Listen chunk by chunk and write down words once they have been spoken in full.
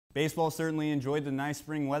Baseball certainly enjoyed the nice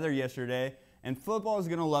spring weather yesterday, and football is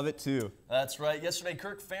going to love it too. That's right. Yesterday,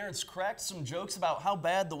 Kirk Ferentz cracked some jokes about how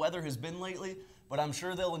bad the weather has been lately, but I'm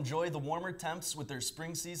sure they'll enjoy the warmer temps with their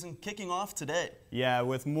spring season kicking off today. Yeah,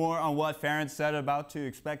 with more on what Ferentz said about to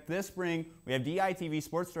expect this spring, we have DITV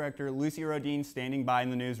Sports Director Lucy Rodine standing by in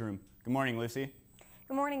the newsroom. Good morning, Lucy.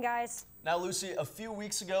 Good morning, guys. Now, Lucy, a few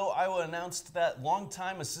weeks ago, Iowa announced that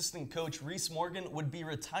longtime assistant coach Reese Morgan would be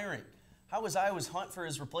retiring. How is Iowa's hunt for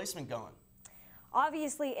his replacement going?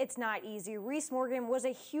 Obviously, it's not easy. Reese Morgan was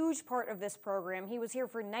a huge part of this program. He was here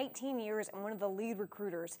for 19 years and one of the lead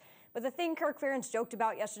recruiters. But the thing Kirk Ferentz joked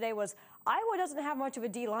about yesterday was Iowa doesn't have much of a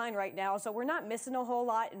D-line right now, so we're not missing a whole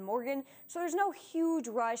lot in Morgan, so there's no huge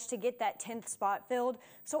rush to get that 10th spot filled.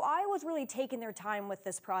 So Iowa's really taking their time with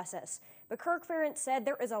this process. But Kirk Ferentz said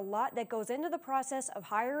there is a lot that goes into the process of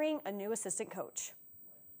hiring a new assistant coach.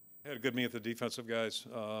 I had a good meeting with the defensive guys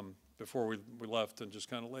before we left and just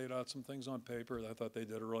kind of laid out some things on paper. I thought they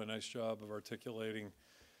did a really nice job of articulating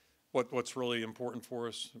what's really important for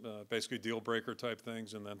us, basically deal breaker type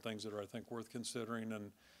things, and then things that are, I think, worth considering.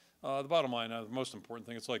 And the bottom line, the most important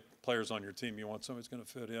thing, it's like players on your team. You want somebody who's going to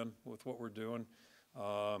fit in with what we're doing,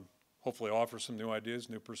 hopefully offer some new ideas,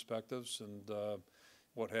 new perspectives, and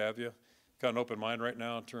what have you. Got an open mind right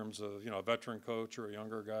now in terms of, a veteran coach or a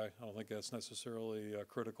younger guy. I don't think that's necessarily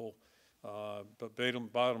critical. But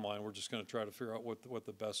bottom line, we're just going to try to figure out what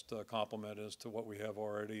the best complement is to what we have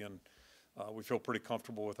already. And we feel pretty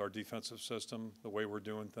comfortable with our defensive system, the way we're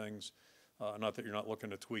doing things. Not that you're not looking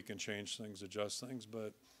to tweak and change things, adjust things,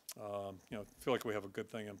 but feel like we have a good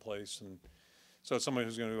thing in place. And so it's somebody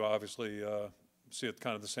who's going to obviously see it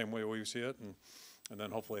kind of the same way we see it, and then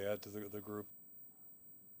hopefully add to the group.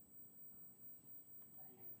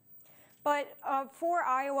 But for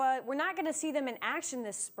Iowa, we're not going to see them in action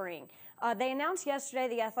this spring. They announced yesterday,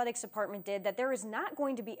 the athletics department did, that there is not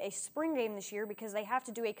going to be a spring game this year because they have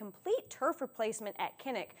to do a complete turf replacement at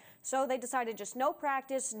Kinnick. So they decided just no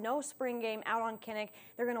practice, no spring game out on Kinnick.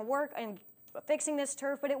 They're going to work on fixing this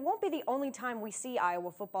turf, but it won't be the only time we see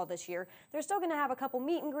Iowa football this year. They're still going to have a couple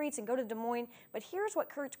meet and greets and go to Des Moines. But here's what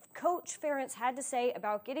Coach Ferentz had to say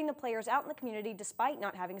about getting the players out in the community despite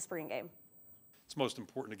not having a spring game. It's most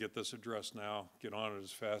important to get this addressed now, get on it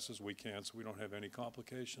as fast as we can so we don't have any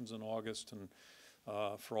complications in August. And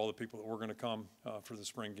for all the people that were going to come for the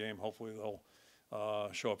spring game, hopefully they'll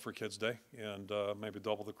show up for Kids Day and maybe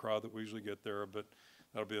double the crowd that we usually get there. But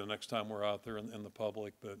that'll be the next time we're out there in the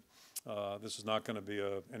public. But this is not going to be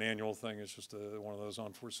an annual thing. It's just one of those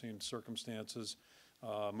unforeseen circumstances.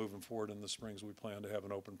 Moving forward in the springs, we plan to have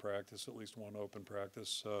an open practice, at least one open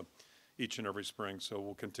practice each and every spring. So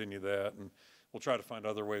we'll continue that, and we'll try to find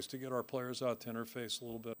other ways to get our players out to interface a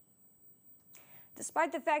little bit.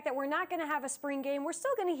 Despite the fact that we're not going to have a spring game, we're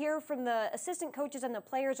still going to hear from the assistant coaches and the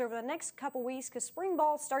players over the next couple weeks because spring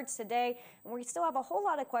ball starts today, and we still have a whole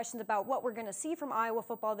lot of questions about what we're going to see from Iowa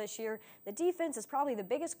football this year. The defense is probably the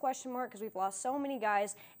biggest question mark because we've lost so many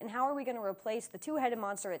guys, and how are we going to replace the two-headed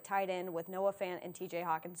monster at tight end with Noah Fant and TJ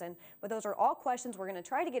Hawkinson? But those are all questions we're going to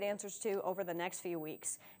try to get answers to over the next few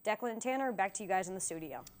weeks. Declan and Tanner, back to you guys in the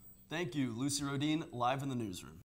studio. Thank you, Lucy Rodine, live in the newsroom.